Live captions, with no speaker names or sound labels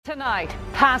Tonight,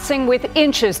 passing with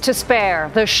inches to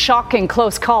spare, the shocking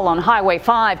close call on Highway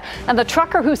 5, and the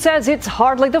trucker who says it's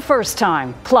hardly the first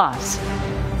time. Plus,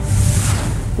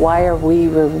 why are we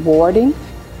rewarding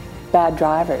bad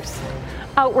drivers?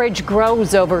 Outrage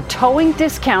grows over towing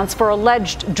discounts for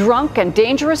alleged drunk and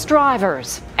dangerous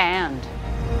drivers. And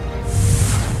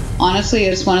honestly,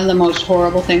 it's one of the most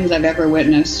horrible things I've ever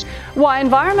witnessed. Why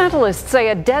environmentalists say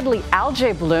a deadly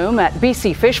algae bloom at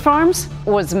BC fish farms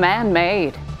was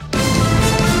man-made.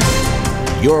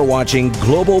 You're watching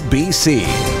Global BC.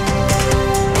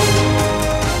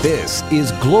 This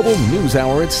is Global News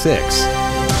Hour at 6.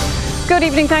 Good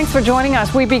evening. Thanks for joining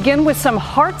us. We begin with some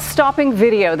heart-stopping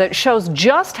video that shows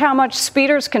just how much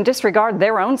speeders can disregard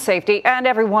their own safety and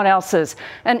everyone else's.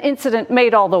 An incident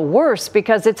made all the worse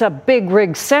because it's a big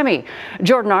rig semi.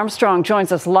 Jordan Armstrong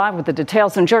joins us live with the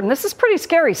details. And Jordan, this is pretty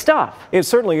scary stuff. It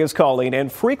certainly is, Colleen.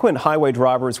 And frequent highway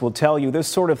drivers will tell you this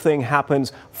sort of thing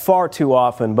happens far too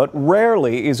often, but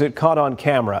rarely is it caught on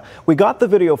camera. We got the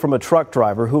video from a truck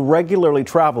driver who regularly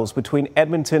travels between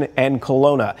Edmonton and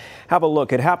Kelowna. Have a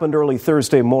look. It happened early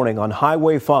Thursday morning on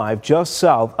Highway 5 just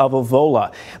south of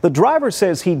Avola. The driver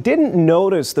says he didn't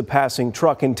notice the passing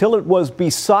truck until it was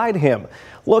beside him.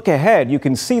 Look ahead, you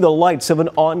can see the lights of an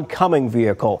oncoming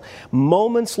vehicle.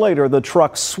 Moments later, the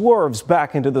truck swerves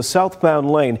back into the southbound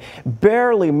lane,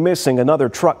 barely missing another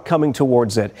truck coming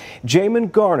towards it.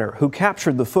 Jamin Garner, who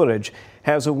captured the footage,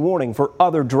 has a warning for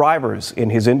other drivers in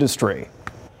his industry.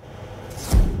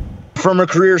 From a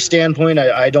career standpoint,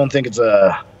 I don't think it's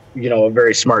a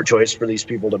very smart choice for these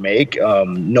people to make.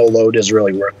 No load is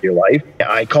really worth your life.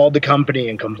 I called the company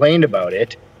and complained about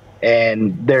it,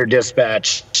 and their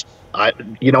dispatch, I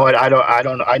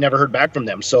never heard back from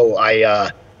them. So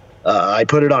I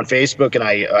put it on Facebook and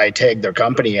I tagged their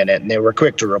company in it, and they were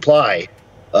quick to reply.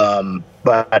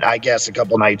 But I guess a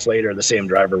couple nights later, the same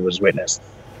driver was witnessed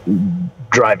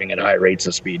driving at high rates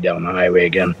of speed down the highway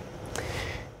again.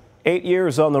 8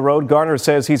 years on the road, Garner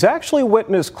says he's actually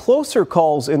witnessed closer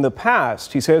calls in the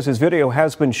past. He says his video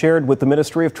has been shared with the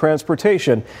Ministry of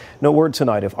Transportation. No word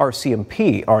tonight if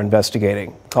RCMP are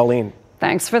investigating. Colleen.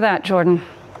 Thanks for that, Jordan.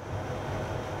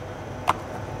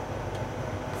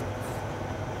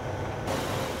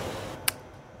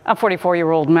 A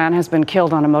 44-year-old man has been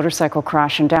killed on a motorcycle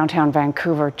crash in downtown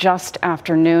Vancouver just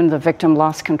after noon. The victim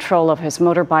lost control of his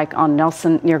motorbike on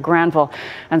Nelson near Granville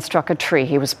and struck a tree.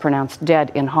 He was pronounced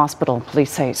dead in hospital.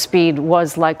 Police say speed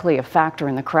was likely a factor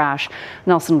in the crash.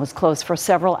 Nelson was closed for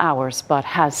several hours but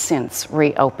has since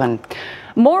reopened.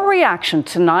 More reaction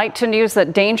tonight to news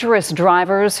that dangerous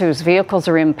drivers whose vehicles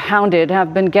are impounded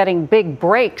have been getting big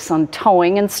breaks on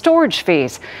towing and storage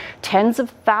fees. Tens of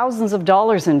thousands of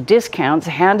dollars in discounts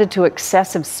handed to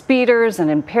excessive speeders and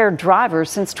impaired drivers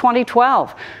since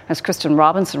 2012. As Kristen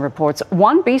Robinson reports,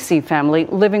 one BC family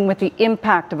living with the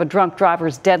impact of a drunk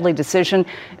driver's deadly decision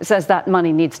says that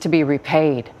money needs to be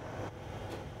repaid.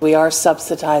 We are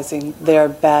subsidizing their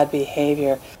bad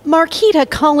behavior. Marquita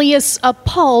Collius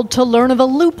appalled to learn of a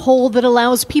loophole that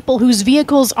allows people whose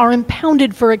vehicles are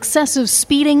impounded for excessive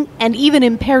speeding and even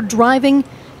impaired driving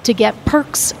to get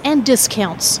perks and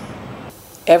discounts.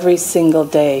 Every single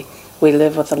day we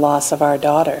live with the loss of our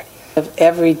daughter.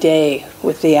 Every day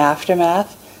with the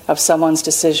aftermath of someone's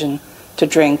decision to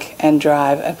drink and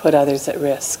drive and put others at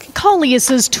risk.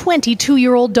 Collius's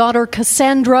 22-year-old daughter,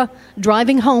 Cassandra,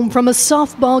 driving home from a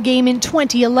softball game in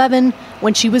 2011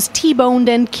 when she was T-boned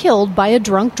and killed by a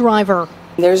drunk driver.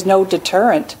 There's no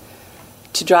deterrent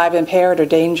to drive impaired or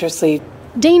dangerously.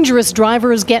 Dangerous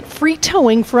drivers get free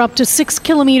towing for up to 6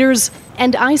 kilometers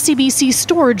and ICBC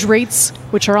storage rates,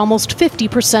 which are almost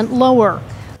 50% lower.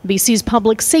 BC's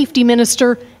public safety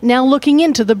minister now looking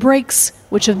into the breaks,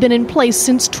 which have been in place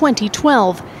since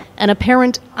 2012, an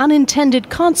apparent unintended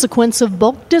consequence of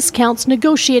bulk discounts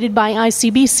negotiated by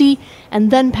ICBC and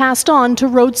then passed on to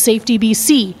Road Safety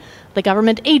BC, the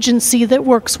government agency that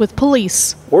works with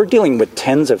police. We're dealing with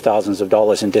tens of thousands of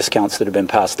dollars in discounts that have been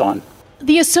passed on.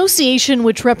 The association,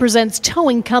 which represents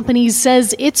towing companies,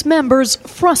 says its members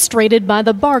frustrated by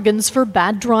the bargains for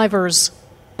bad drivers.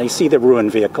 They see the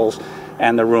ruined vehicles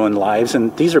and the ruined lives,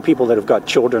 and these are people that have got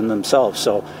children themselves,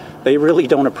 so they really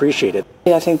don't appreciate it.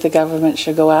 I think the government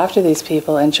should go after these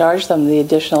people and charge them the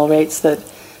additional rates that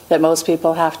most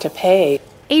people have to pay.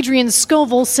 Adrian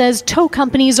Scoville says tow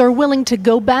companies are willing to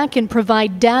go back and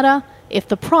provide data if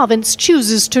the province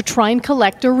chooses to try and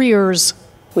collect arrears.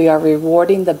 We are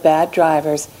rewarding the bad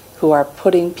drivers who are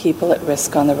putting people at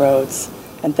risk on the roads,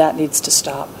 and that needs to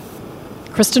stop.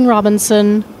 Kristen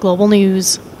Robinson, Global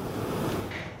News.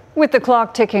 With the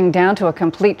clock ticking down to a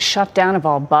complete shutdown of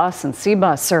all bus and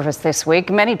C-bus service this week,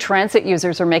 many transit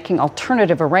users are making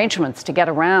alternative arrangements to get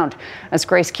around. As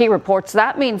Grace Key reports,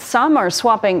 that means some are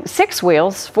swapping 6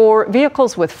 wheels for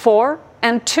vehicles with 4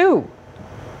 and 2.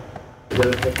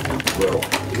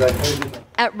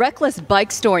 At Reckless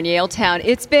Bike Store in Yaletown,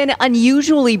 it's been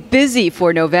unusually busy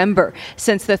for November.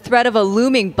 Since the threat of a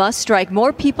looming bus strike,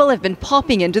 more people have been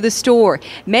popping into the store,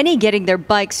 many getting their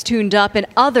bikes tuned up and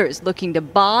others looking to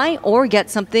buy or get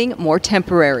something more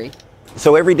temporary.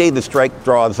 So every day the strike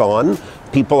draws on,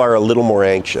 people are a little more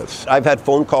anxious. I've had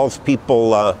phone calls,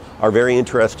 people are very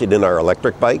interested in our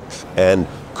electric bikes, and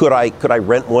could I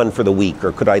rent one for the week,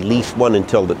 or could I lease one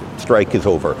until the strike is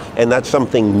over? And that's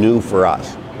something new for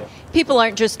us. People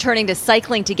aren't just turning to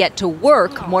cycling to get to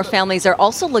work. More families are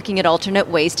also looking at alternate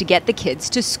ways to get the kids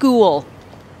to school.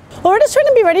 Well, we're just trying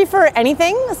to be ready for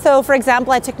anything. So, for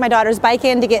example, I took my daughter's bike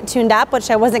in to get tuned up, which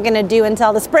I wasn't going to do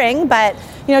until the spring, but,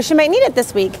 she might need it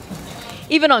this week.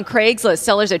 Even on Craigslist,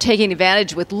 sellers are taking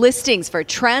advantage with listings for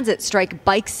transit strike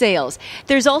bike sales.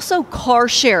 There's also car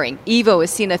sharing. Evo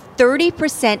has seen a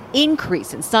 30%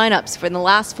 increase in signups for the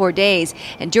last 4 days.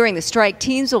 And during the strike,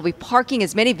 teams will be parking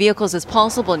as many vehicles as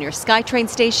possible near SkyTrain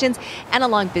stations and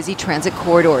along busy transit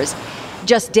corridors.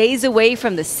 Just days away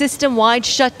from the system-wide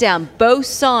shutdown, both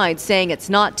sides saying it's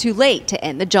not too late to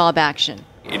end the job action.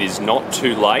 It is not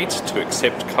too late to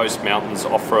accept Coast Mountain's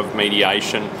offer of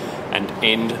mediation and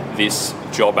end this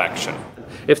job action.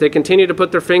 If they continue to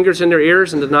put their fingers in their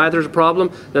ears and deny there's a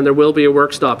problem, then there will be a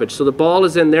work stoppage. So the ball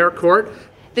is in their court.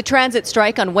 The transit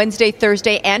strike on Wednesday,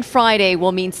 Thursday, and Friday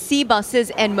will mean C-buses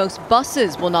and most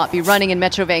buses will not be running in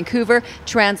Metro Vancouver.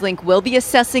 TransLink will be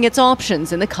assessing its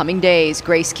options in the coming days.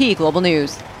 Grace Key, Global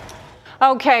News.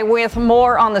 Okay, with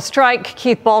more on the strike,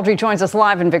 Keith Baldry joins us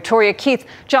live in Victoria. Keith,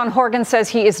 John Horgan says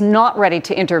he is not ready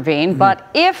to intervene, but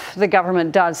if the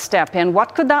government does step in,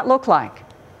 what could that look like?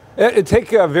 It'd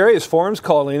take various forms,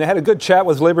 Colleen. I had a good chat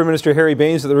with Labour Minister Harry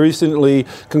Bains at the recently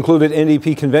concluded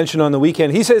NDP convention on the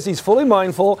weekend. He says he's fully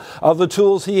mindful of the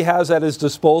tools he has at his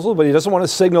disposal, but he doesn't want to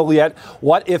signal yet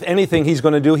what, if anything, he's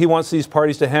going to do. He wants these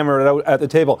parties to hammer it out at the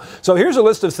table. So here's a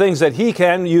list of things that he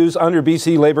can use under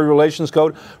BC Labour Relations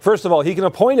Code. First of all, he can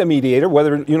appoint a mediator,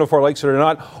 whether Unifor likes it or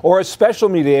not, or a special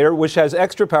mediator, which has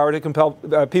extra power to compel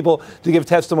people to give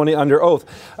testimony under oath.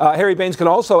 Harry Bains can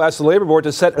also ask the Labour Board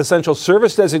to set essential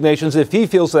service designations if he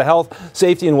feels the health,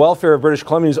 safety and welfare of British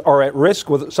Columbians are at risk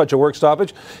with such a work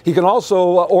stoppage. He can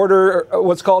also order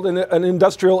what's called an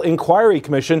industrial inquiry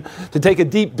commission to take a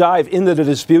deep dive into the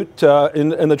dispute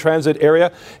in the transit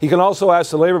area. He can also ask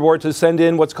the Labour Board to send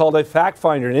in what's called a fact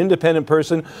finder, an independent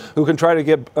person who can try to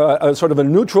get a sort of a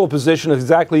neutral position of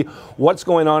exactly what's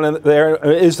going on in there.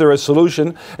 Is there a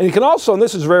solution? And he can also, and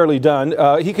this is rarely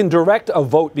done, he can direct a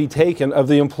vote be taken of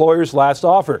the employer's last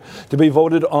offer to be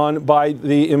voted on by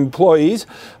the employees.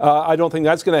 I don't think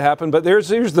that's going to happen, but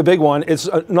here's the big one. It's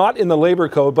not in the Labour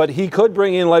Code, but he could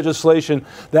bring in legislation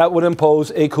that would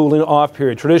impose a cooling off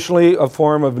period. Traditionally, a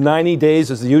form of 90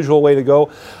 days is the usual way to go.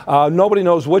 Nobody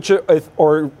knows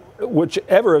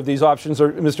whichever of these options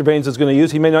Mr. Bains is going to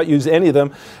use. He may not use any of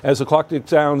them. As the clock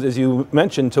ticks down, as you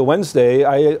mentioned, to Wednesday,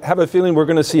 I have a feeling we're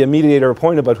going to see a mediator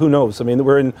appointed, but who knows? I mean,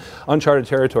 we're in uncharted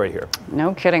territory here.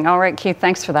 No kidding. All right, Keith,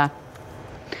 thanks for that.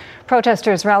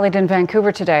 Protesters rallied in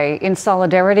Vancouver today in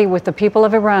solidarity with the people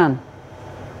of Iran.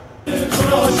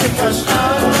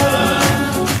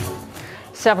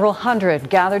 Several hundred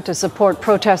gathered to support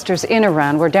protesters in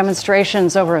Iran, where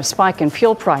demonstrations over a spike in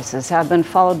fuel prices have been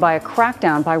followed by a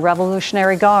crackdown by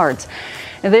Revolutionary Guards.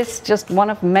 This just one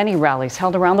of many rallies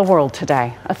held around the world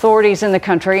today. Authorities in the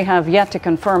country have yet to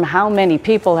confirm how many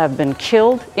people have been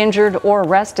killed, injured, or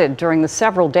arrested during the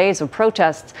several days of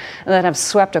protests that have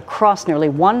swept across nearly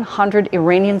 100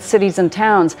 Iranian cities and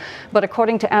towns. But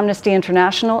according to Amnesty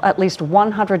International, at least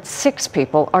 106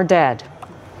 people are dead.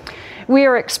 We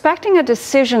are expecting a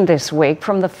decision this week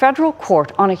from the federal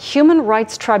court on a human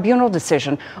rights tribunal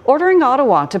decision ordering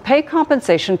Ottawa to pay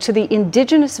compensation to the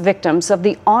Indigenous victims of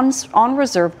the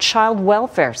on-reserve child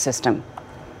welfare system.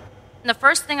 The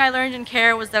first thing I learned in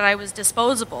care was that I was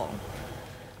disposable.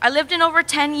 I lived in over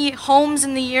 10 homes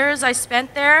in the years I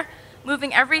spent there,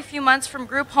 moving every few months from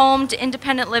group home to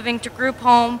independent living to group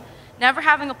home, never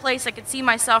having a place I could see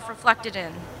myself reflected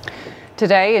in.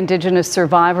 Today, Indigenous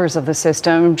survivors of the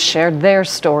system shared their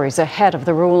stories ahead of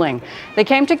the ruling. They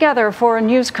came together for a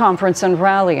news conference and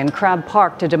rally in Crab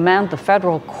Park to demand the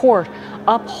federal court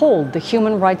uphold the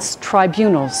Human Rights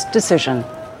Tribunal's decision.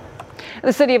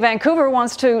 The city of Vancouver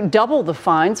wants to double the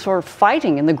fines for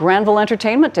fighting in the Granville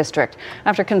Entertainment District.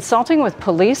 After consulting with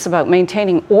police about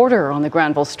maintaining order on the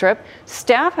Granville Strip,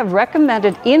 staff have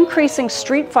recommended increasing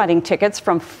street fighting tickets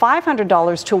from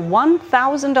 $500 to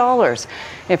 $1,000.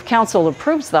 If council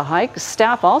approves the hike,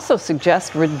 staff also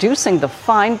suggest reducing the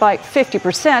fine by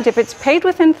 50% if it's paid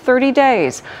within 30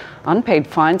 days. Unpaid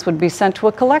fines would be sent to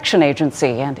a collection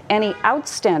agency and any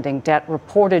outstanding debt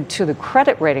reported to the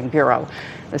Credit Rating Bureau.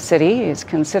 The city is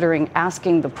considering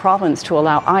asking the province to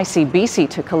allow ICBC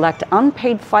to collect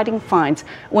unpaid fighting fines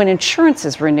when insurance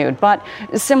is renewed, but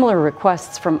similar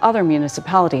requests from other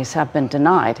municipalities have been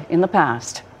denied in the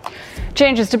past.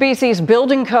 Changes to BC's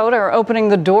building code are opening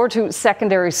the door to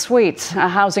secondary suites.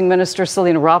 Housing Minister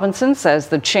Selina Robinson says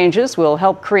the changes will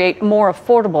help create more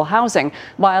affordable housing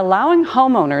by allowing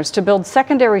homeowners to build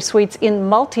secondary suites in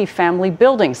multi-family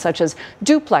buildings such as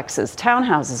duplexes,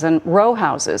 townhouses and row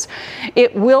houses.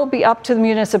 It will be up to the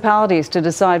municipalities to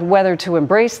decide whether to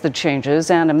embrace the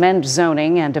changes and amend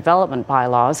zoning and development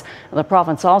bylaws. The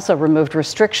province also removed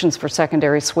restrictions for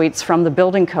secondary suites from the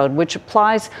building code, which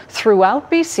applies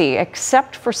throughout BC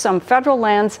except for some federal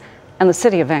lands and the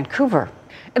city of Vancouver.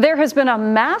 There has been a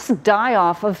mass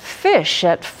die-off of fish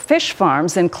at fish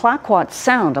farms in Clayoquot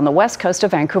Sound on the west coast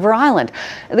of Vancouver Island.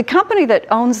 The company that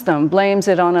owns them blames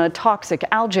it on a toxic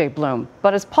algae bloom.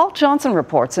 But as Paul Johnson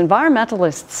reports,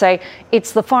 environmentalists say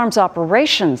it's the farm's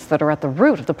operations that are at the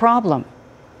root of the problem.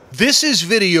 This is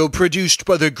video produced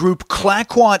by the group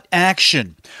Clayoquot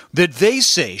Action that they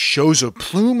say shows a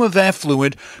plume of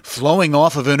effluent flowing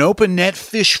off of an open net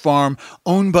fish farm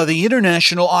owned by the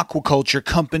international aquaculture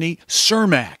company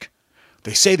Cermaq.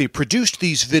 They say they produced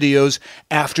these videos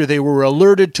after they were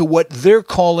alerted to what they're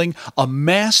calling a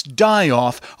mass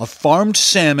die-off of farmed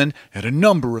salmon at a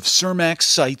number of Cermaq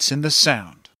sites in the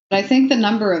Sound. I think the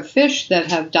number of fish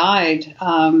that have died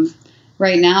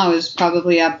right now is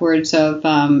probably upwards of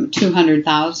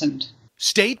 200,000.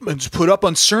 Statements put up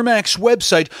on Cermaq's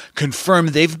website confirm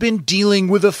they've been dealing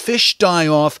with a fish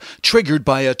die-off triggered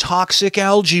by a toxic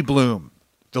algae bloom.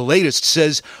 The latest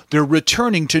says they're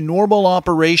returning to normal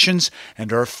operations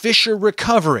and our fish are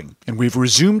recovering, and we've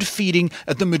resumed feeding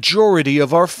at the majority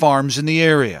of our farms in the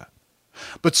area.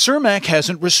 But Cermaq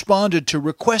hasn't responded to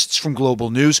requests from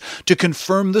Global News to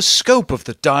confirm the scope of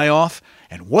the die-off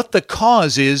and what the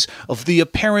cause is of the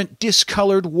apparent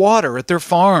discolored water at their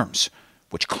farms,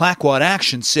 which Clayoquot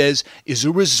Action says is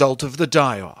a result of the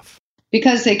die-off.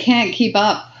 Because they can't keep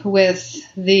up with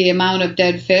the amount of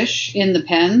dead fish in the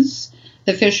pens,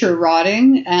 the fish are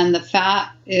rotting and the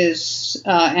fat is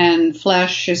and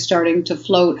flesh is starting to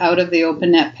float out of the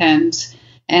open net pens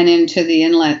and into the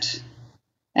inlet.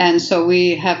 And so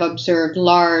we have observed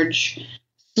large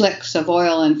slicks of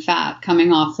oil and fat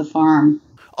coming off the farm.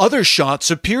 Other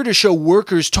shots appear to show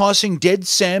workers tossing dead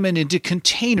salmon into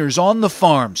containers on the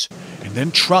farms, and then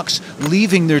trucks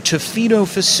leaving their Tofino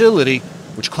facility,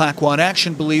 which Clayoquot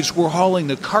Action believes were hauling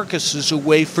the carcasses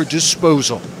away for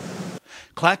disposal.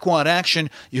 Clayoquot Action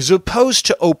is opposed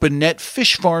to open net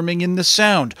fish farming in the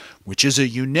Sound, which is a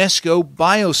UNESCO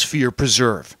biosphere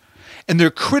preserve. And they're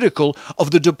critical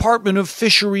of the Department of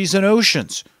Fisheries and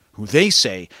Oceans, who they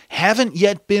say haven't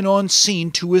yet been on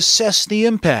scene to assess the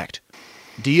impact.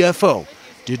 DFO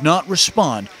did not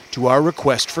respond to our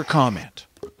request for comment.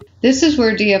 This is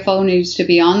where DFO needs to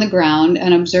be on the ground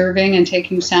and observing and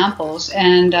taking samples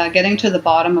and getting to the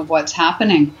bottom of what's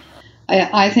happening.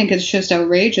 I think it's just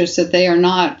outrageous that they are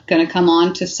not going to come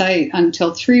on to site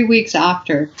until 3 weeks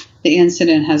after the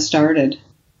incident has started.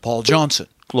 Paul Johnson,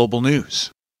 Global News.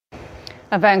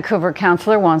 A Vancouver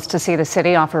councillor wants to see the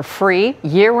city offer free,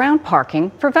 year-round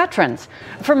parking for veterans.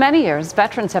 For many years,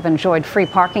 veterans have enjoyed free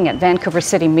parking at Vancouver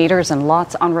City meters and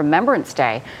lots on Remembrance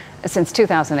Day. Since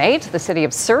 2008, the city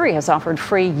of Surrey has offered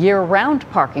free year-round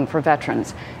parking for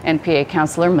veterans. NPA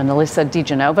councillor Melissa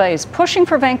DiGenova is pushing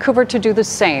for Vancouver to do the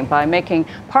same by making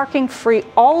parking free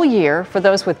all year for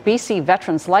those with BC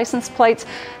veterans license plates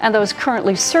and those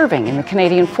currently serving in the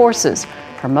Canadian Forces.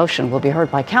 Her motion will be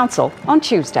heard by council on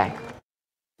Tuesday.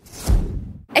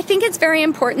 I think it's very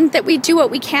important that we do what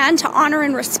we can to honor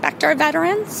and respect our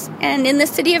veterans. And in the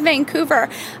city of Vancouver,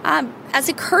 as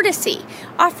a courtesy,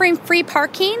 offering free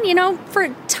parking, for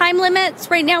time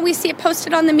limits. Right now we see it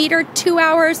posted on the meter, 2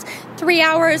 hours, 3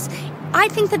 hours. I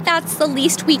think that that's the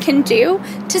least we can do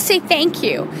to say thank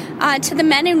you to the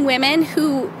men and women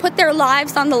who put their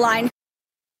lives on the line.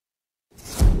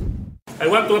 I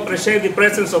want to appreciate the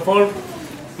presence of all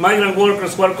migrant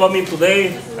workers who are coming today.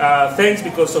 Thanks,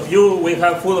 because of you, we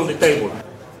have food on the table.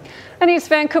 An East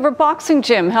Vancouver boxing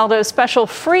gym held a special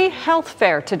free health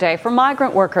fair today for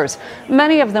migrant workers,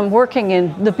 many of them working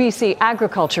in the BC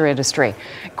agriculture industry.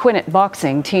 Quinnet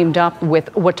Boxing teamed up with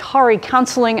Watari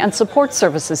Counselling and Support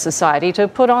Services Society to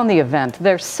put on the event,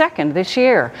 their second this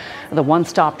year. The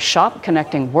one-stop shop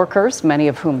connecting workers, many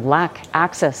of whom lack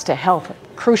access to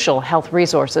crucial health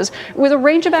resources, with a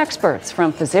range of experts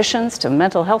from physicians to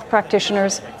mental health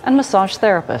practitioners and massage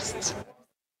therapists.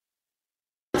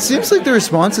 It seems like the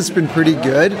response has been pretty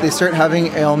good. They start having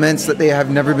ailments that they have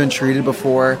never been treated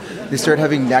before. They start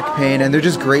having neck pain, and they're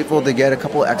just grateful to get a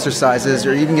couple exercises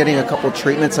or even getting a couple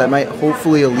treatments that might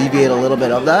hopefully alleviate a little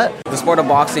bit of that. The sport of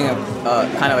boxing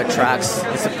kind of attracts,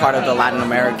 it's a part of the Latin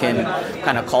American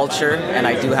kind of culture, and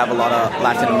I do have a lot of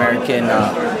Latin American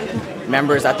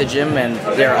members at the gym, and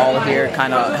they're all here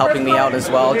kind of helping me out as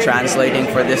well, translating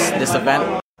for this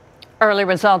event. Early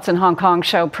results in Hong Kong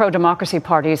show pro-democracy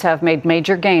parties have made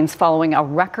major gains following a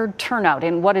record turnout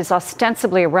in what is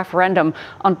ostensibly a referendum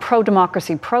on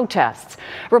pro-democracy protests.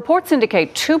 Reports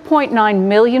indicate 2.9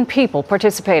 million people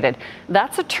participated.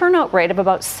 That's a turnout rate of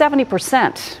about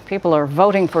 70%. People are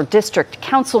voting for district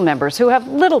council members who have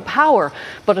little power,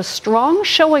 but a strong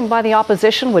showing by the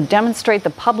opposition would demonstrate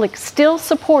the public still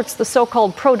supports the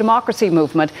so-called pro-democracy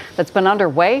movement that's been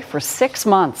underway for 6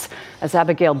 months. As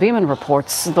Abigail Beeman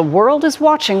reports, the world is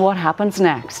watching what happens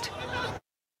next.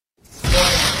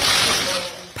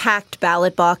 Packed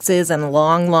ballot boxes and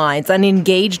long lines, an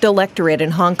engaged electorate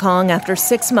in Hong Kong after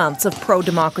 6 months of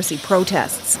pro-democracy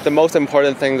protests. The most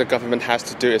important thing the government has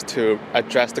to do is to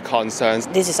address the concerns.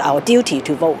 This is our duty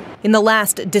to vote. In the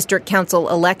last district council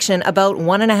election, about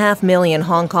 1.5 million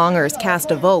Hong Kongers cast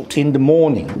a vote. In the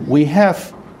morning, we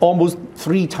have almost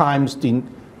 3 times the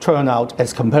turnout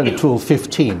as compared to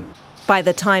 2015. By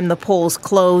the time the polls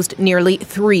closed, nearly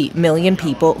 3 million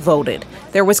people voted.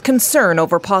 There was concern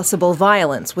over possible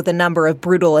violence, with a number of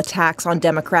brutal attacks on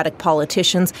Democratic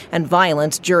politicians and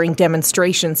violence during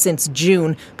demonstrations since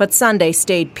June, but Sunday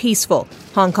stayed peaceful.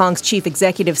 Hong Kong's chief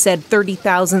executive said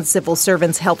 30,000 civil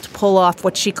servants helped pull off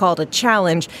what she called a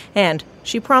challenge, and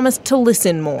she promised to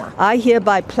listen more. I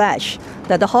hereby pledge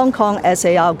that the Hong Kong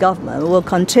SAR government will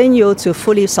continue to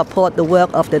fully support the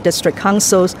work of the district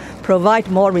councils,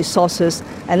 provide more resources,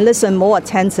 and listen more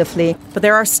attentively. But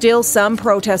there are still some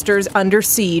protesters under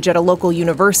siege at a local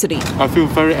university. I feel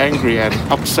very angry and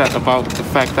upset about the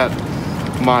fact that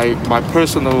my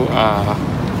personal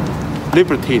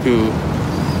liberty to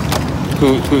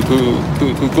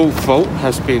go vote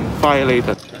has been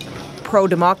violated.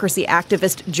 Pro-democracy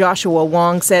activist Joshua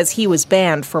Wong says he was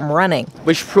banned from running.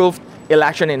 Which proved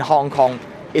election in Hong Kong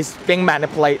is being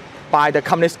manipulated by the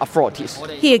communist authorities.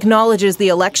 He acknowledges the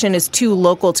election is too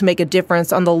local to make a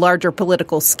difference on the larger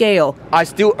political scale. I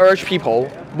still urge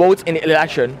people vote in the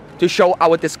election to show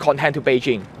our discontent to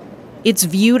Beijing. It's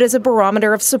viewed as a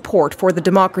barometer of support for the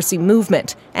democracy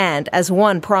movement. And as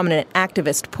one prominent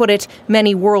activist put it,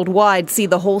 many worldwide see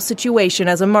the whole situation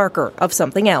as a marker of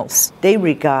something else. They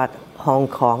regard Hong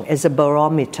Kong as a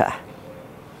barometer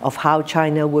of how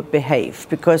China would behave,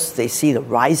 because they see the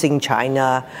rising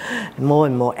China, more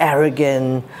and more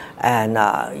arrogant and,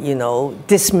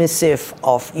 dismissive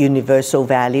of universal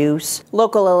values.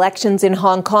 Local elections in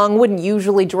Hong Kong wouldn't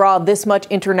usually draw this much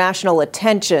international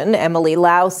attention. Emily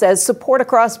Lau says support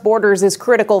across borders is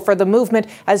critical for the movement,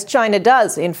 as China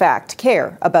does, in fact,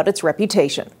 care about its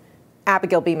reputation.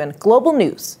 Abigail Beeman, Global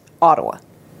News, Ottawa.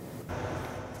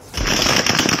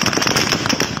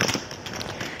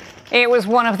 It was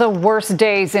one of the worst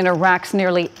days in Iraq's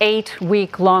nearly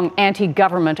 8-week-long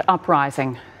anti-government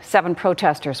uprising. 7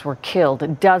 protesters were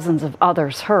killed, dozens of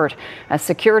others hurt, as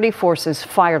security forces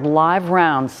fired live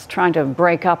rounds trying to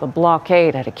break up a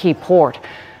blockade at a key port.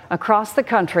 Across the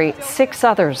country, 6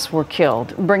 others were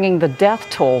killed, bringing the death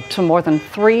toll to more than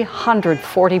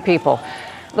 340 people.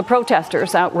 The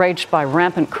protesters, outraged by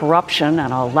rampant corruption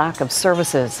and a lack of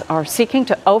services, are seeking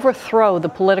to overthrow the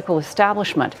political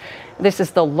establishment. This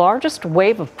is the largest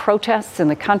wave of protests in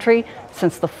the country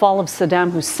since the fall of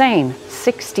Saddam Hussein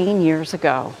 16 years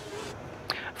ago.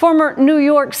 Former New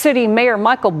York City Mayor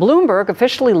Michael Bloomberg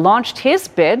officially launched his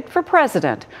bid for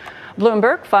president.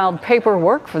 Bloomberg filed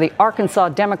paperwork for the Arkansas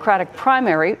Democratic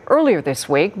primary earlier this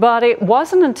week, but it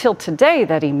wasn't until today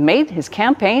that he made his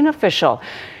campaign official.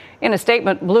 In a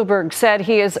statement, Bloomberg said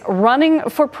he is running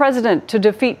for president to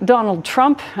defeat Donald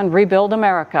Trump and rebuild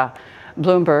America.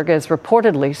 Bloomberg is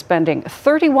reportedly spending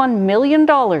 $31 million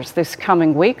this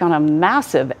coming week on a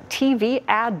massive TV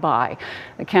ad buy.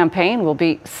 The campaign will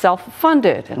be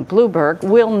self-funded, and Bloomberg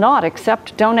will not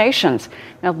accept donations.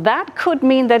 Now, that could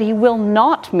mean that he will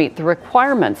not meet the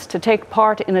requirements to take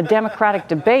part in a Democratic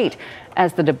debate,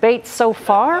 as the debates so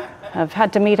far have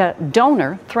had to meet a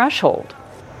donor threshold.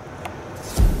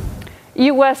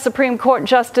 U.S. Supreme Court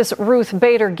Justice Ruth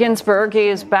Bader Ginsburg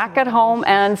is back at home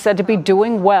and said to be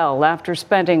doing well after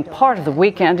spending part of the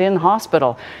weekend in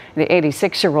hospital. The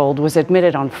 86-year-old was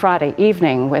admitted on Friday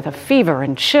evening with a fever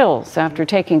and chills after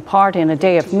taking part in a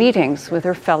day of meetings with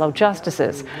her fellow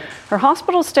justices. Her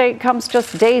hospital stay comes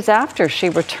just days after she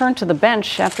returned to the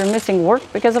bench after missing work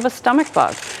because of a stomach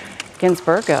bug.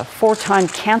 Ginsburg, a four-time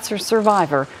cancer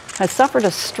survivor, has suffered a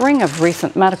string of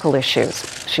recent medical issues.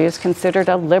 She is considered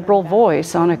a liberal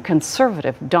voice on a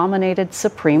conservative-dominated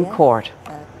Supreme Court.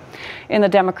 In the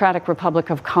Democratic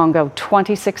Republic of Congo,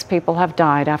 26 people have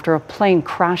died after a plane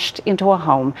crashed into a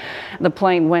home. The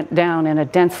plane went down in a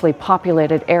densely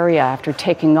populated area after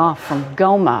taking off from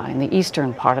Goma in the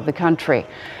eastern part of the country.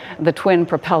 The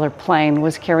twin-propeller plane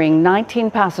was carrying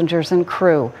 19 passengers and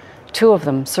crew. 2 of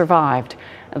them survived.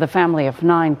 The family of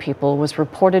 9 people was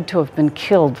reported to have been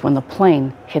killed when the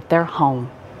plane hit their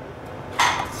home.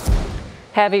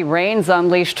 Heavy rains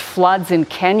unleashed floods in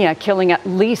Kenya, killing at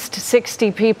least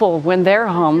 60 people when their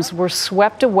homes were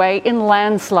swept away in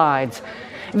landslides.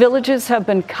 Villages have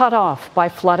been cut off by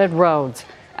flooded roads.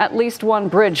 At least one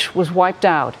bridge was wiped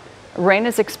out. Rain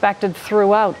is expected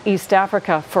throughout East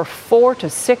Africa for 4 to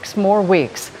 6 more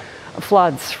weeks.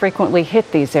 Floods frequently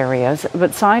hit these areas,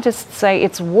 but scientists say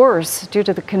it's worse due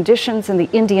to the conditions in the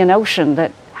Indian Ocean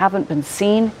that haven't been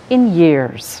seen in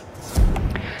years.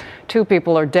 2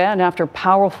 people are dead after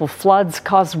powerful floods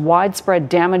caused widespread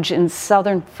damage in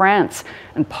southern France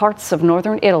and parts of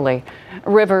northern Italy.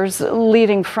 Rivers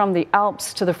leading from the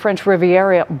Alps to the French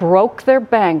Riviera broke their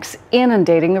banks,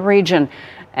 inundating the region.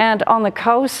 And on the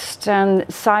coast, and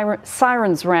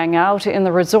sirens rang out in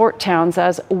the resort towns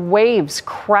as waves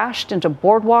crashed into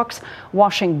boardwalks,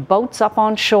 washing boats up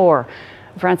on shore.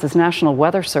 France's National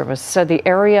Weather Service said the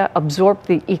area absorbed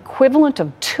the equivalent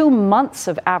of 2 months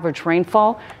of average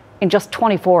rainfall in just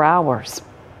 24 hours.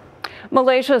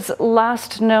 Malaysia's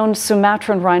last known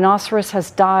Sumatran rhinoceros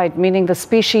has died, meaning the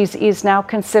species is now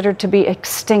considered to be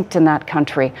extinct in that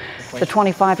country. The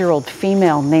 25-year-old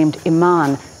female named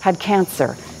Iman had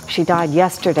cancer. She died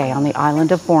yesterday on the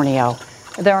island of Borneo.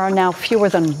 There are now fewer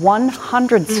than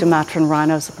 100 Sumatran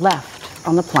rhinos left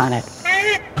on the planet.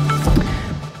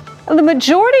 The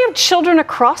majority of children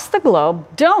across the globe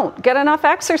don't get enough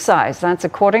exercise. That's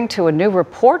according to a new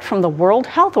report from the World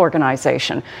Health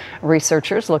Organization.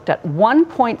 Researchers looked at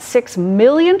 1.6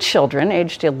 million children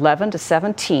aged 11 to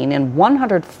 17 in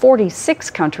 146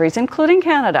 countries, including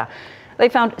Canada. They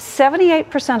found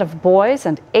 78% of boys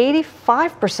and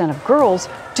 85% of girls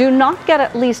do not get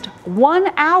at least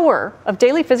 1 hour of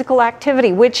daily physical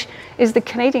activity, which is the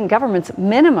Canadian government's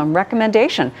minimum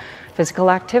recommendation. Physical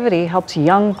activity helps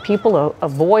young people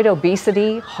avoid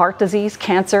obesity, heart disease,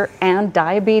 cancer, and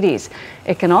diabetes.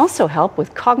 It can also help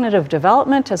with cognitive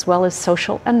development as well as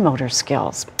social and motor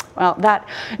skills. Well, that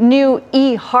new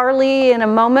e-Harley in a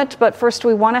moment, but first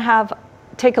we want to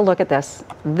take a look at this.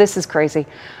 This is crazy.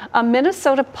 A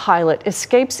Minnesota pilot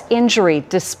escapes injury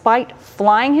despite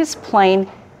flying his plane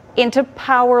into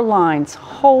power lines.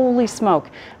 Holy smoke.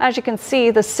 As you can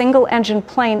see, the single-engine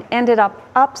plane ended up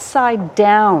upside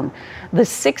down. The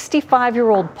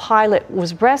 65-year-old pilot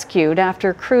was rescued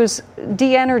after crews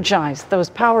de-energized those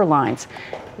power lines.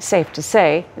 Safe to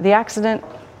say, the accident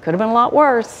could have been a lot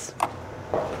worse.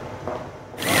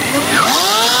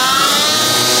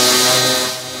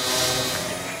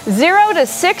 Zero to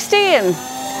 60 in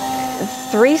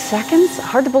 3 seconds?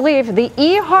 Hard to believe. The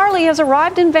e-Harley has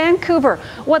arrived in Vancouver.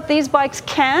 What these bikes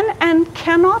can and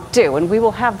cannot do. And we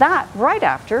will have that right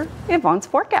after Yvonne's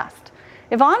forecast.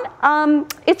 Yvonne,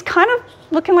 it's kind of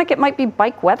looking like it might be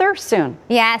bike weather soon.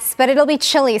 Yes, but it'll be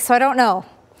chilly, so I don't know.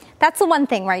 That's the one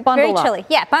thing, right? Bundle Very chilly.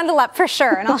 Yeah, bundle up for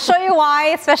sure. And I'll show you why,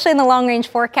 especially in the long-range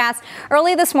forecast.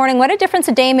 Early this morning, what a difference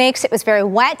a day makes. It was very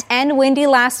wet and windy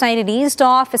last night. It eased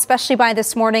off, especially by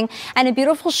this morning. And a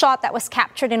beautiful shot that was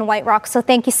captured in White Rock. So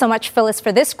thank you so much, Phyllis,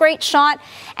 for this great shot.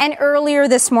 And earlier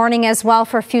this morning as well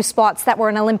for a few spots that were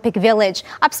in Olympic Village.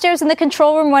 Upstairs in the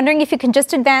control room, wondering if you can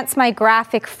just advance my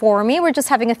graphic for me. We're just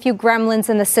having a few gremlins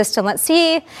in the system. Let's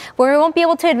see where we won't be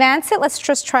able to advance it. Let's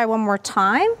just try one more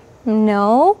time.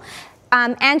 No.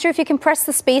 Andrew, if you can press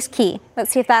the space key.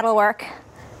 Let's see if that'll work.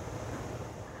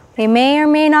 We may or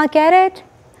may not get it.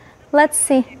 Let's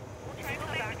see.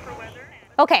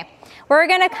 Okay. We're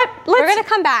gonna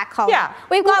come back, Colleen. Yeah.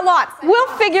 We've got lots.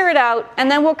 We'll figure it out, and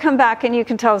then we'll come back, and you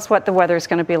can tell us what the weather is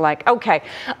going to be like. Okay.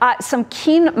 Some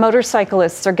keen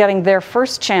motorcyclists are getting their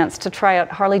first chance to try out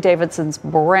Harley-Davidson's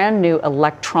brand new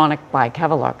electronic bike.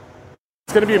 Have a look.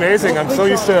 It's going to be amazing. I'm so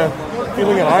used to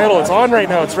feeling it idle. It's on right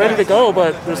now. It's ready to go,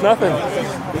 but there's nothing.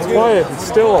 It's quiet. It's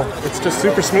still. It's just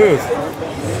super smooth.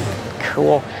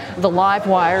 Cool. The Live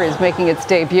Wire is making its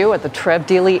debut at the Trev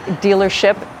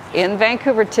dealership in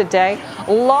Vancouver today.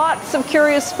 Lots of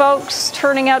curious folks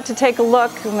turning out to take a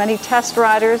look. Many test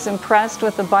riders impressed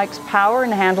with the bike's power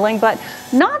and handling, but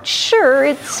not sure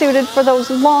it's suited for those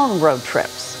long road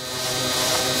trips.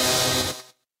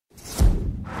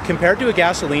 Compared to a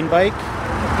gasoline bike,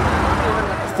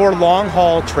 for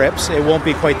long-haul trips, it won't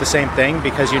be quite the same thing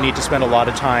because you need to spend a lot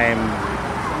of time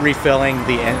refilling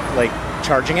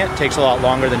charging it. It takes a lot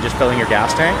longer than just filling your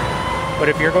gas tank. But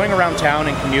if you're going around town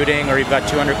and commuting, or you've got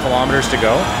 200 kilometers to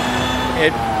go,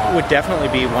 it would definitely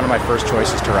be one of my first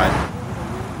choices to ride.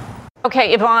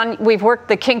 Okay, Yvonne, we've worked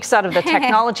the kinks out of the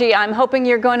technology. I'm hoping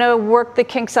you're going to work the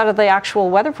kinks out of the actual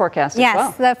weather forecast as well.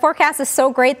 Yes, the forecast is so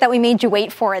great that we made you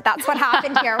wait for it. That's what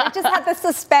happened here. We just had the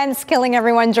suspense killing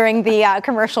everyone during the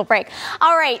commercial break.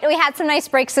 All right, we had some nice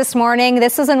breaks this morning.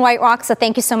 This is in White Rock, so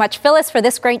thank you so much, Phyllis, for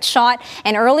this great shot.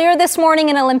 And earlier this morning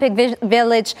in Olympic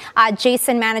Village,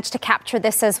 Jason managed to capture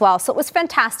this as well. So it was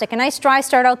fantastic. A nice dry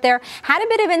start out there. Had a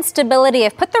bit of instability.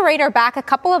 I've put the radar back a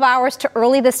couple of hours to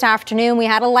early this afternoon. We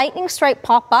had a lightning strike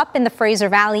pop up in the Fraser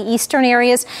Valley eastern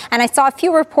areas, and I saw a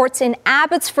few reports in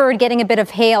Abbotsford getting a bit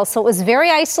of hail, so it was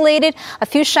very isolated. A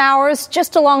few showers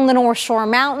just along the North Shore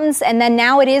Mountains, and then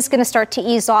now it is going to start to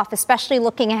ease off, especially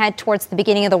looking ahead towards the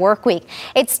beginning of the work week.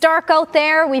 It's dark out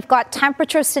there. We've got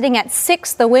temperatures sitting at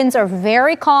 6. The winds are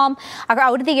very calm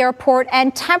out of the airport,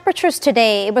 and temperatures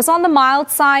today, it was on the mild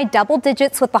side, double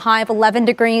digits with a high of 11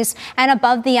 degrees and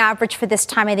above the average for this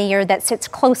time of the year that sits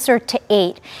closer to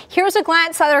 8. Here's a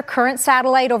glance at our current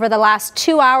satellite over the last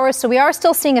 2 hours. So we are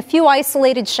still seeing a few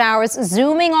isolated showers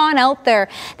zooming on out there.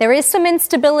 There is some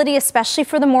instability, especially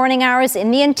for the morning hours in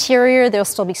the interior. There'll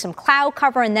still be some cloud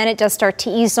cover, and then it does start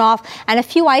to ease off, and a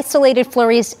few isolated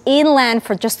flurries inland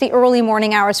for just the early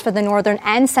morning hours for the northern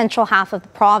and central half of the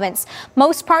province.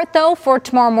 Most part, though, for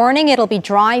tomorrow morning, it'll be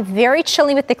dry, very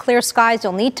chilly with the clear skies.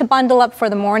 You'll need to bundle up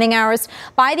for the morning hours.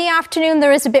 By the afternoon,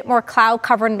 there is a bit more cloud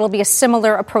cover, and it'll be a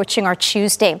similar approaching our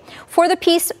Tuesday. For the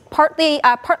piece, partly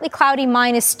cloudy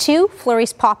 -2,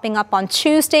 flurries popping up on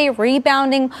Tuesday,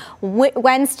 rebounding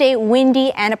Wednesday,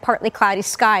 windy and a partly cloudy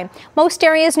sky. Most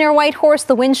areas near Whitehorse,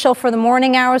 the wind chill for the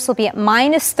morning hours will be at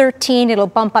 -13. It'll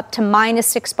bump up to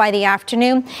 -6 by the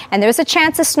afternoon, and there's a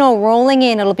chance of snow rolling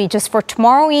in. It'll be just for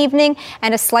tomorrow evening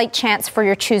and a slight chance for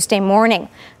your Tuesday morning.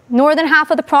 Northern half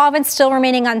of the province still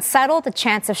remaining unsettled, a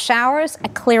chance of showers, a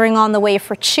clearing on the way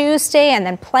for Tuesday, and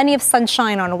then plenty of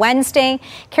sunshine on Wednesday.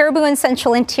 Caribou and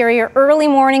central interior early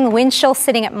morning, wind chill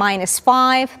sitting at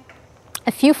 -5.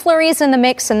 A few flurries in the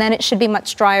mix, and then it should be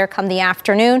much drier come the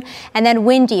afternoon, and then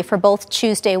windy for both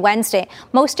Tuesday, Wednesday.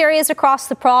 Most areas across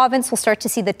the province will start to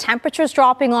see the temperatures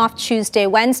dropping off Tuesday,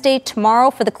 Wednesday.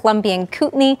 Tomorrow for the Columbia and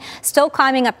Kootenay, still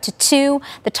climbing up to 2.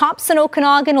 The tops in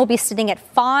Okanagan will be sitting at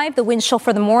 5. The wind chill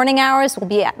for the morning hours will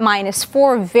be at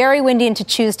 -4. Very windy into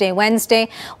Tuesday, Wednesday.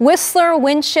 Whistler,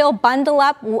 wind chill, bundle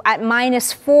up at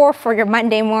 -4 for your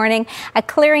Monday morning. A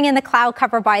clearing in the cloud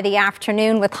cover by the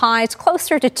afternoon with highs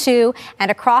closer to 2. And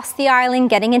across the island,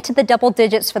 getting into the double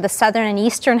digits for the southern and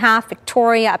eastern half,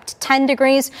 Victoria up to 10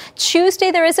 degrees. Tuesday,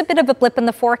 there is a bit of a blip in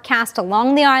the forecast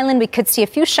along the island. We could see a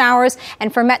few showers.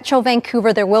 And for Metro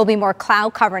Vancouver, there will be more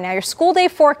cloud cover. Now, your school day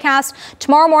forecast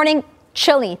tomorrow morning,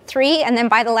 chilly 3, and then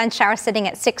by the lunch hour sitting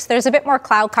at 6. There's a bit more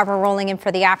cloud cover rolling in for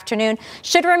the afternoon.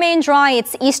 Should remain dry.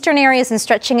 It's eastern areas and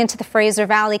stretching into the Fraser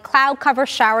Valley. Cloud cover,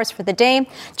 showers for the day.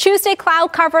 Tuesday,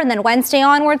 cloud cover, and then Wednesday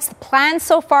onwards. The plan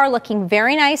so far looking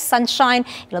very nice. Sunshine.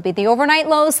 It'll be the overnight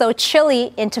lows, though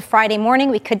chilly into Friday morning.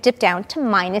 We could dip down to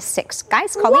 -6.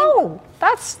 Guys, Colleen. Whoa,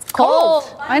 that's cold.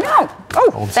 I know.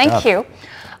 Oh, thank you.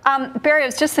 Barry, I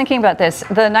was just thinking about this.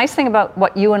 The nice thing about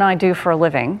what you and I do for a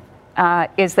living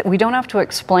is that we don't have to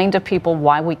explain to people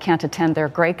why we can't attend their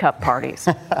Grey Cup parties,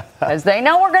 because they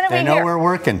know we're going to be here. They know we're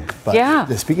working. But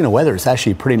speaking of weather, it's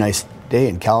actually a pretty nice day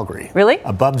in Calgary. Really?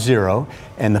 Above zero.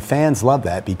 And the fans love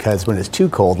that because when it's too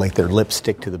cold, like their lips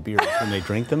stick to the beers when they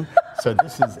drink them. So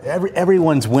this is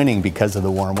everyone's winning because of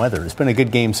the warm weather. It's been a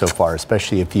good game so far,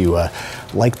 especially if you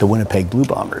like the Winnipeg Blue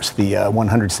Bombers. The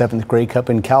 107th Grey Cup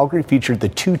in Calgary featured the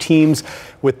two teams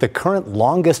with the current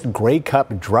longest Grey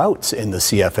Cup droughts in the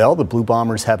CFL. The Blue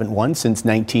Bombers haven't won since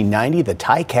 1990. The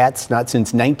Ticats not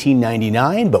since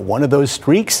 1999, but one of those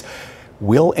streaks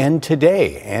will end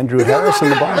today. Andrew Harris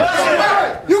and the Bombers.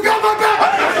 You got my back!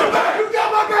 I got your back! You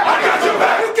got my back! I got your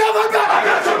back! You got my back! I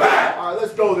got your back! All right,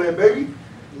 let's go then, baby.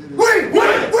 Win!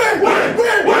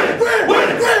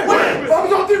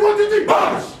 Bombers on 3, 1, 2, 3,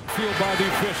 Bombers!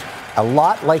 A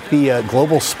lot like the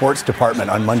Global Sports Department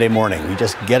on Monday morning. We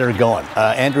just get her going.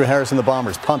 Andrew Harris and the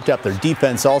Bombers pumped up. Their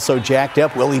defense also jacked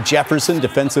up. Willie Jefferson,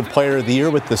 Defensive Player of the Year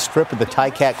with the strip of the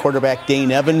Ticat quarterback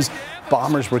Dane Evans.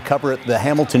 Bombers recover at the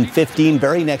Hamilton 15.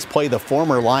 Very next play, the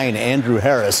former Lion Andrew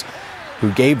Harris,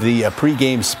 who gave the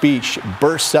pregame speech,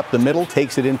 bursts up the middle,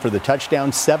 takes it in for the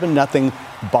touchdown. 7-0.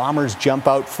 Bombers jump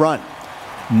out front.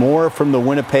 More from the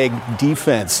Winnipeg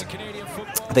defense.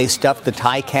 They stuffed the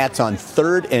Ticats on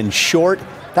 3rd and short.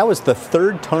 That was the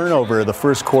 3rd turnover of the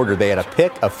first quarter. They had a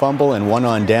pick, a fumble, and 1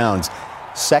 on downs.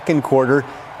 Second quarter,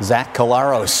 Zach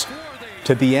Collaros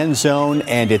to the end zone,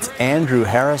 and it's Andrew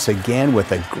Harris again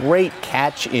with a great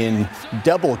catch in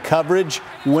double coverage.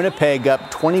 Winnipeg up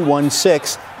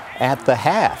 21-6 at the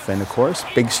half. And, of course,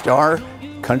 big star,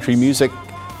 country music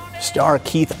star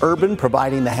Keith Urban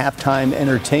providing the halftime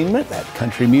entertainment. That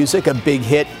country music, a big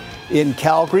hit in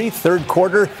Calgary. Third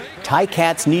quarter,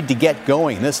 Ticats need to get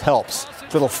going. This helps.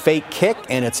 Little fake kick,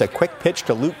 and it's a quick pitch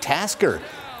to Luke Tasker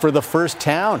for the first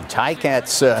down.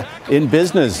 Ticats in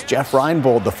business. Jeff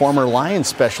Reinbold, the former Lions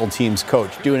special teams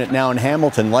coach, doing it now in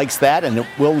Hamilton, likes that, and it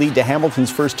will lead to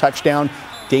Hamilton's first touchdown.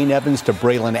 Dane Evans to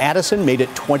Braylon Addison made it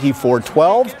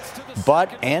 24-12, but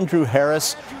Andrew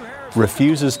Harris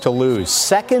refuses to lose.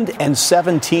 2nd and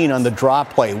 17 on the draw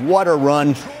play. What a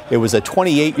run. It was a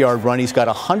 28-yard run. He's got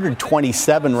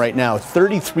 127 right now.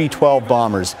 33-12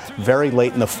 Bombers very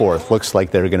late in the fourth. Looks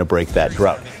like they're going to break that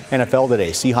drought. NFL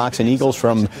today, Seahawks and Eagles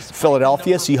from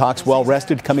Philadelphia. Seahawks well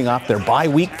rested coming off their bye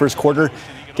week. First quarter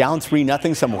down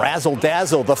 3-0. Some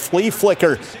razzle-dazzle. The flea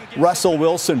flicker. Russell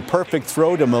Wilson, perfect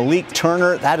throw to Malik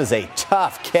Turner. That is a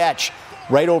tough catch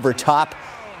right over top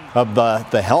of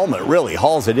the helmet, really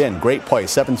hauls it in. Great play.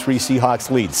 7-3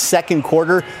 Seahawks lead. Second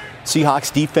quarter,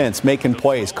 Seahawks defense making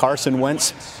plays. Carson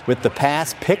Wentz with the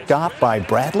pass picked off by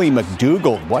Bradley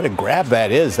McDougald. What a grab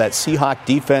that is. That Seahawk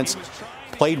defense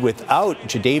played without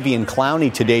Jadeveon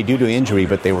Clowney today due to injury,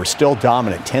 but they were still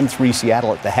dominant. 10-3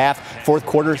 Seattle at the half. Fourth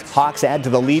quarter, Hawks add to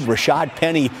the lead. Rashad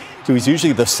Penny, who is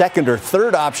usually the second or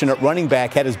third option at running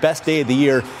back, had his best day of the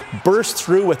year, burst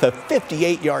through with a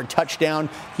 58-yard touchdown.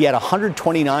 He had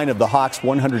 129 of the Hawks'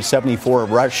 174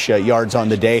 rush yards on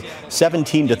the day.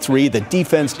 17-3. The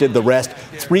defense did the rest.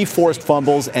 3 forced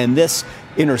fumbles, and this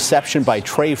interception by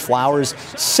Trey Flowers.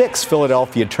 6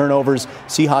 Philadelphia turnovers.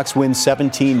 Seahawks win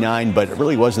 17-9, but it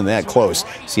really wasn't that close.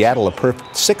 Seattle a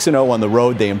perfect 6-0 on the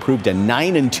road. They improved to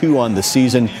 9-2 on the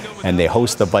season, and they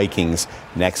host the Vikings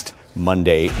next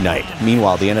Monday night.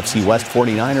 Meanwhile, the NFC West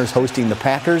 49ers hosting the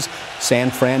Packers.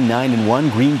 San Fran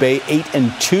 9-1. Green Bay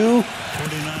 8-2.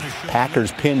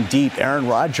 Packers pinned deep. Aaron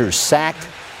Rodgers sacked.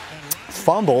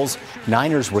 Fumbles.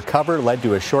 Niners recover. Led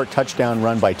to a short touchdown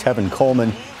run by Tevin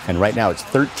Coleman. And right now it's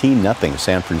 13-0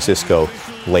 San Francisco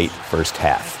late first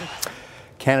half.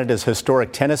 Canada's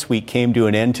historic tennis week came to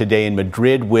an end today in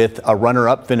Madrid with a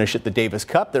runner-up finish at the Davis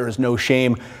Cup. There is no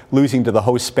shame losing to the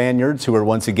host Spaniards, who are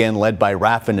once again led by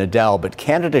Rafa Nadal. But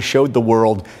Canada showed the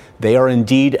world they are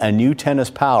indeed a new tennis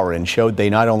power and showed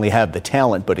they not only have the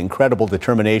talent but incredible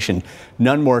determination.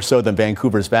 None more so than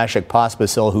Vancouver's Vasek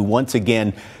Pospisil, who once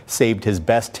again saved his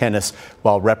best tennis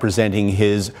while representing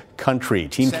his country.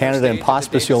 Team Canada and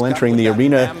Pospisil entering the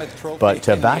arena, but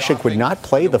Vasek would not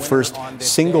play the first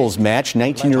singles match.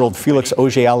 19-year-old Felix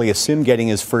Auger-Aliassime getting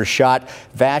his first shot.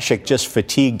 Vasek just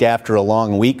fatigued after a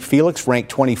long week. Felix,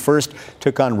 ranked 21st,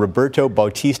 took on Roberto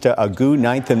Bautista Agut,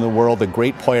 9th in the world, a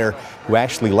great player who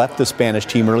actually left the Spanish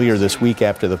team earlier this week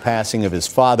after the passing of his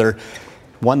father.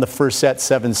 Won the first set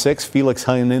 7-6. Felix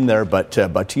hung in there, but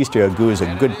Bautista Agut is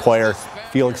a good player.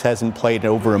 Felix hasn't played in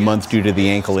over a month due to the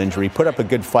ankle injury. Put up a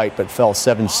good fight, but fell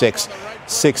 7-6,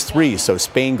 6-3. So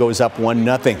Spain goes up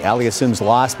 1-0. Aliassime's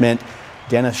loss meant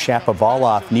Denis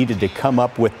Shapovalov needed to come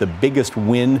up with the biggest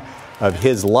win of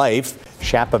his life.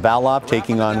 Shapovalov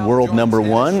taking on world number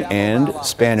 1 and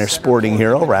Spanish sporting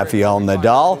hero Rafael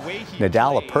Nadal.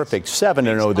 Nadal a perfect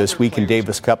 7-0 this week in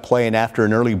Davis Cup play, and after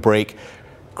an early break,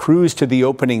 cruise to the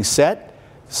opening set,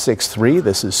 6-3.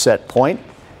 This is set point.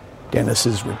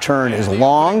 Denis's return is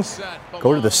long.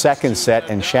 Go to the second set,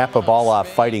 and Shapovalov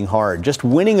fighting hard. Just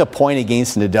winning a point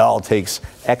against Nadal takes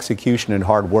execution and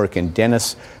hard work, and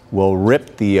Denis will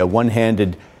rip the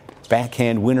one-handed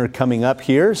backhand winner coming up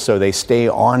here, so they stay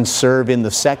on serve in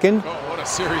the second. Oh, what a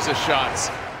series of shots.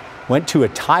 Went to a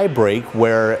tie break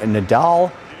where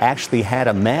Nadal actually had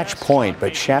a match point,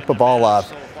 but Shapovalov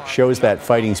shows that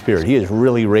fighting spirit. He has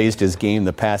really raised his game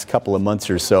the past couple of months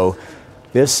or so.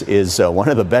 This is one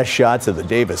of the best shots of the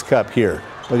Davis Cup here.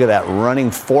 Look at that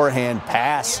running forehand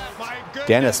pass.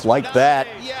 Dennis liked that.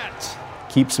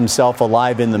 Keeps himself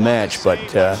alive in the match, but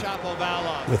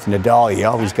with Nadal, you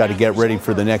always got to get ready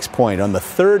for the next point. On the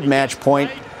third match point,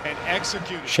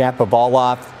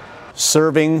 Shapovalov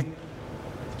serving.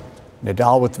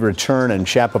 Nadal with the return, and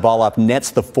Shapovalov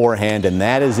nets the forehand, and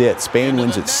that is it. Spain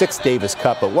wins its 6th Davis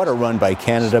Cup, but what a run by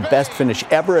Canada. Best finish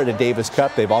ever at a Davis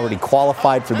Cup. They've already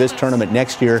qualified for this tournament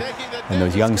next year, and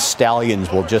those young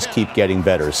stallions will just keep getting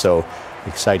better. So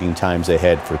exciting times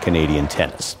ahead for Canadian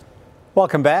tennis.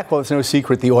 Welcome back. Well, it's no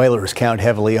secret the Oilers count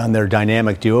heavily on their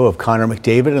dynamic duo of Connor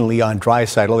McDavid and Leon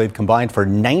Draisaitl. They've combined for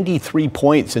 93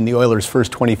 points in the Oilers'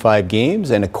 first 25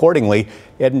 games, and accordingly,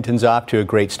 Edmonton's off to a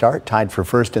great start, tied for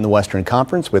first in the Western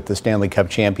Conference with the Stanley Cup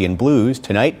champion Blues.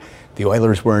 Tonight, the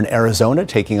Oilers were in Arizona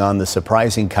taking on the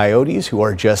surprising Coyotes, who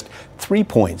are just 3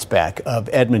 points back of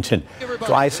Edmonton.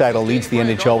 Draisaitl leads the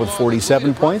NHL with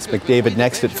 47 points, McDavid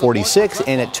next at 46,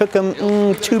 and it took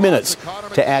him 2 minutes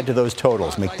to add to those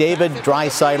totals. McDavid,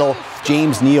 Draisaitl,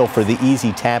 James Neal for the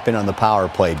easy tap-in on the power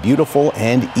play. Beautiful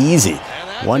and easy.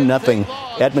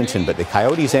 1-0 Edmonton, but the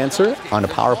Coyotes answer on a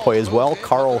power play as well.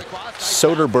 Carl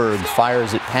Soderberg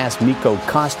fires it past Mikko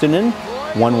Koskinen.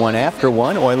 1-1 after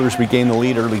one. Oilers regain the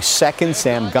lead early second.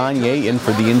 Sam Gagner in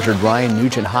for the injured Ryan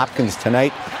Nugent-Hopkins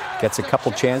tonight. Gets a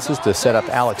couple chances to set up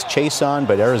Alex Chason,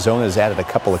 but Arizona's added a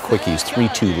couple of quickies.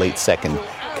 3-2 late second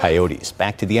Coyotes.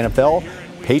 Back to the NFL.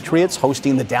 Patriots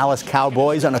hosting the Dallas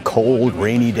Cowboys on a cold,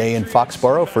 rainy day in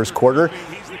Foxborough. First quarter,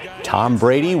 Tom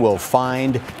Brady will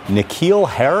find N'Keal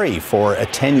Harry for a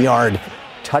 10-yard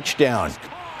touchdown.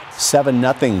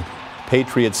 7-0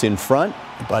 Patriots in front,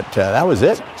 but that was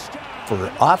it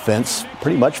for offense,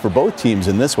 pretty much for both teams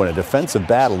in this one. A defensive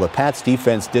battle. The Pats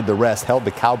defense did the rest, held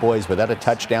the Cowboys without a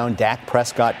touchdown. Dak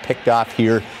Prescott picked off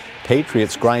here.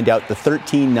 Patriots grind out the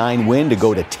 13-9 win to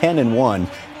go to 10-1.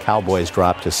 Cowboys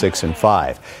drop to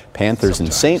 6-5. Panthers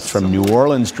and Saints from New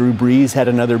Orleans. Drew Brees had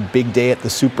another big day at the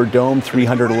Superdome.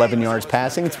 311 yards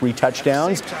passing, 3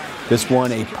 touchdowns. This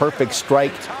one a perfect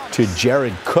strike to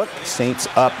Jared Cook. Saints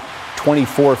up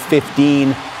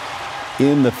 24-15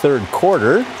 in the third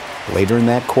quarter. Later in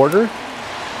that quarter,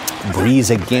 Brees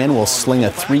again will sling a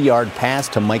 3-yard pass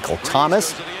to Michael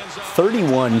Thomas.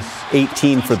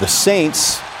 31-18 for the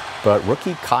Saints, but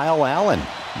rookie Kyle Allen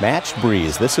matched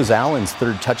Brees. This is Allen's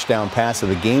third touchdown pass of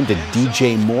the game to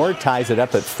DJ Moore. Ties it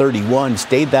up at 31.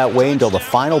 Stayed that way until the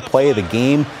final play of the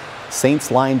game.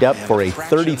 Saints lined up for a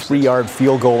 33-yard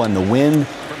field goal and the win.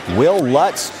 Will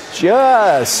Lutz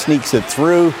just sneaks it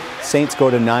through. Saints go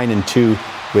to 9-2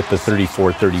 with the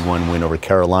 34-31 win over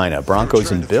Carolina.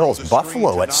 Broncos and Bills.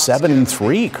 Buffalo at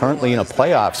 7-3, currently in a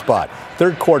playoff spot.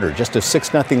 Third quarter, just a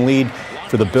 6-0 lead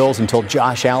for the Bills until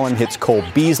Josh Allen hits Cole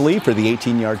Beasley for the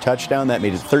 18-yard touchdown. That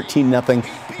made it 13-0,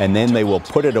 and then they will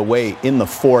put it away in the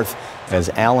fourth as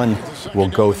Allen will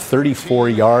go 34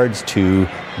 yards to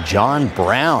John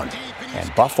Brown.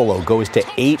 And Buffalo goes to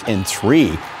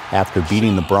 8-3 after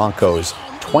beating the Broncos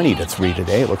 20-3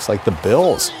 today. It looks like the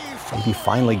Bills maybe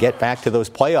finally get back to those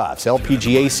playoffs.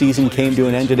 LPGA season came to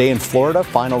an end today in Florida.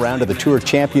 Final round of the Tour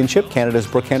Championship. Canada's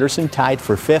Brooke Henderson tied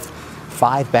for 5th.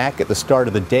 5 back at the start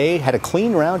of the day. Had a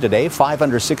clean round today, 5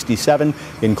 under 67,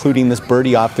 including this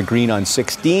birdie off the green on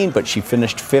 16, but she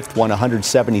finished 5th, won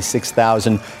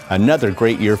 $176,000. Another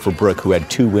great year for Brooke, who had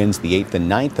 2 wins, the 8th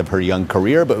and 9th of her young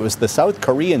career, but it was the South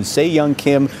Korean Se-Young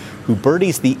Kim who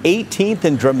birdies the 18th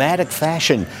in dramatic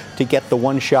fashion to get the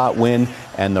one-shot win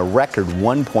and the record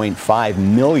 $1.5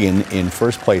 million in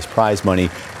first-place prize money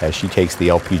as she takes the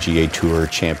LPGA Tour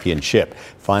Championship.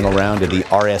 Final round of the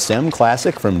RSM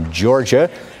Classic from Georgia.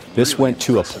 This went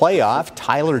to a playoff.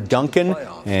 Tyler Duncan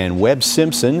and Webb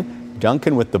Simpson.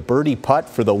 Duncan with the birdie putt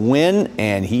for the win,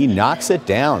 and he knocks it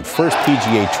down. First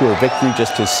PGA Tour victory,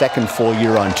 just his second full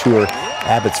year on tour.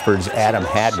 Abbotsford's Adam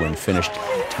Hadwin finished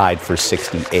tied for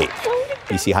 68th.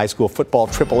 BC High School football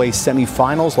AAA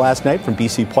semifinals last night from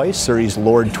BC Place. Surrey's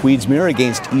Lord Tweedsmuir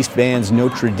against East Van's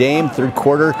Notre Dame. Third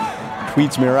quarter,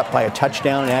 Tweedsmuir up by a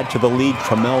touchdown, add to the lead.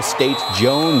 Trammell State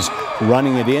Jones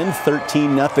running it in,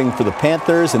 13-0 for the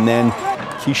Panthers, and then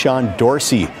Keyshawn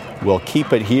Dorsey will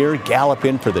keep it here, gallop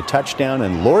in for the touchdown,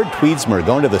 and Lord Tweedsmuir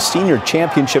going to the senior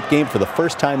championship game for the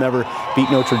first time ever, beat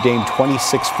Notre Dame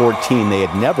 26-14. They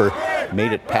had never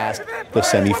made it past the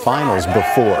semifinals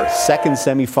before. Second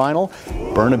semifinal,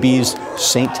 Burnaby's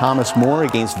St. Thomas More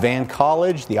against Van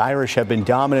College. The Irish have been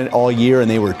dominant all year, and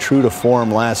they were true to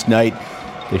form last night.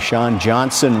 Deshaun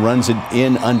Johnson runs it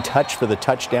in untouched for the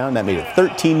touchdown. That made it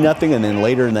 13-0, and then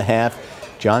later in the half,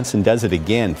 Johnson does it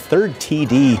again. Third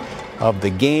TD of the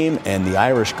game, and the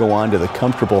Irish go on to the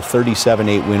comfortable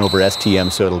 37-8 win over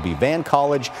STM. So it'll be Van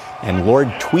College and Lord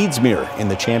Tweedsmuir in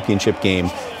the championship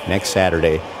game next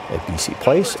Saturday at BC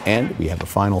Place. And we have a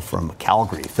final from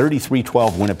Calgary,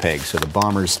 33-12 Winnipeg. So the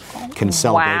Bombers can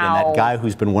celebrate, and that guy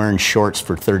who's been wearing shorts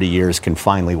for 30 years can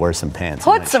finally wear some pants.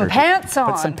 Put some pants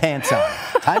on. Put some pants on.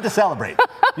 Time to celebrate.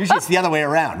 Usually it's the other way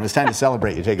around. When it's time to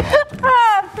celebrate, you take them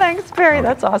off. Thanks, Barry.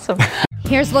 That's awesome.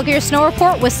 Here's a look at your snow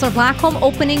report. Whistler Blackcomb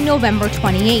opening November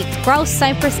 28th. Grouse,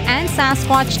 Cypress, and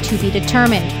Sasquatch to be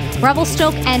determined.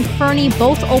 Revelstoke and Fernie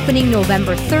both opening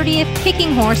November 30th.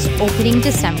 Kicking Horse opening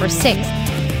December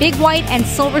 6th. Big White and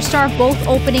Silver Star both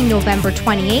opening November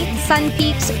 28th. Sun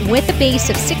Peaks with a base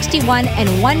of 61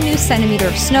 and 1 new centimeter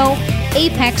of snow.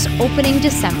 Apex opening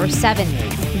December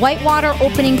 7th. Whitewater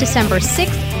opening December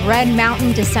 6th. Red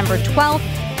Mountain December 12th.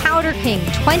 Powder King,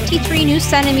 23 new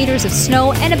centimeters of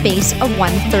snow and a base of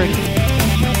 130.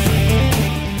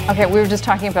 Okay, we were just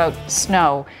talking about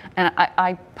snow, and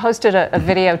I posted a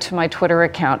video to my Twitter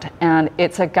account, and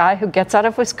it's a guy who gets out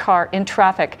of his car in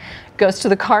traffic, goes to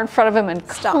the car in front of him and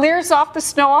clears off the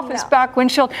snow off his back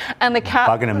windshield, and the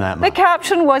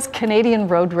caption was Canadian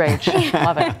road rage.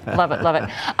 Love it, love it, love it.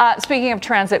 Speaking of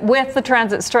transit, with the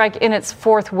transit strike in its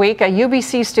 4th week, a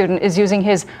UBC student is using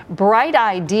his bright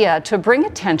idea to bring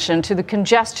attention to the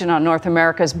congestion on North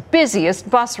America's busiest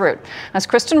bus route. As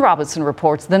Kristen Robinson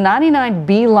reports, the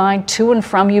 99B line to and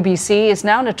from UBC is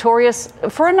now notorious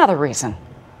for another reason.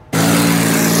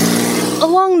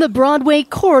 Along the Broadway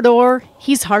corridor,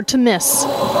 he's hard to miss.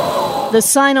 The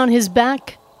sign on his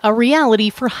back, a reality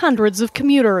for hundreds of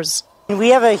commuters. We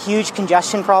have a huge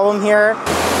congestion problem here.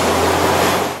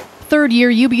 Third-year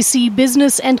UBC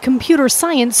business and computer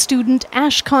science student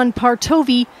Ashkan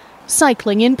Partovi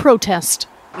cycling in protest.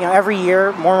 You know, every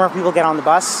year more and more people get on the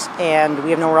bus and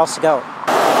we have nowhere else to go.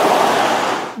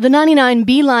 The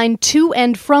 99B line to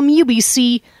and from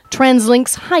UBC,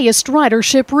 TransLink's highest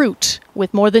ridership route,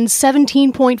 with more than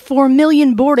 17.4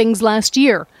 million boardings last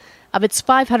year. Of its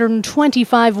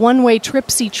 525 one-way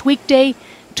trips each weekday,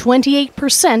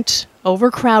 28%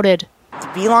 overcrowded.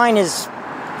 The B line is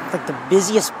like the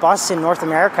busiest bus in North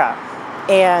America,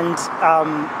 and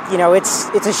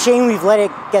it's a shame we've let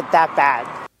it get that bad.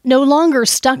 No longer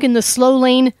stuck in the slow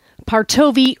lane,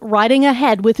 Partovi riding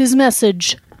ahead with his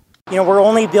message. You know, we're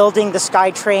only building the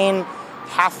SkyTrain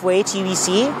halfway to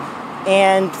UBC,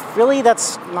 and really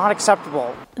that's not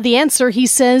acceptable. The answer, he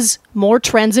says, more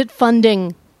transit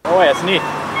funding. Oh, that's neat.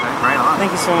 Right on.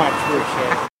 Thank you so much.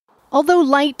 Appreciate it. Although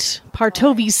light,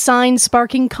 Partovi's sign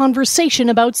sparking conversation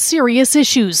about serious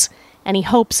issues, and he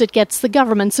hopes it gets the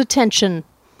government's attention.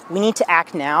 We need to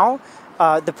act now.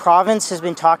 The province has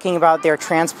been talking about their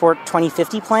Transport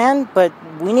 2050 plan, but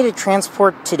we need a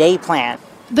Transport Today plan.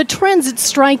 The transit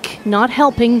strike not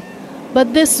helping,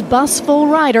 but this bus-full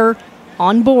rider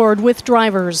on board with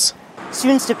drivers.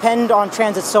 Students depend on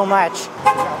transit so much.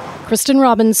 Kristen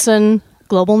Robinson,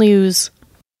 Global News.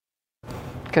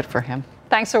 Good for him.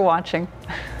 Thanks for watching.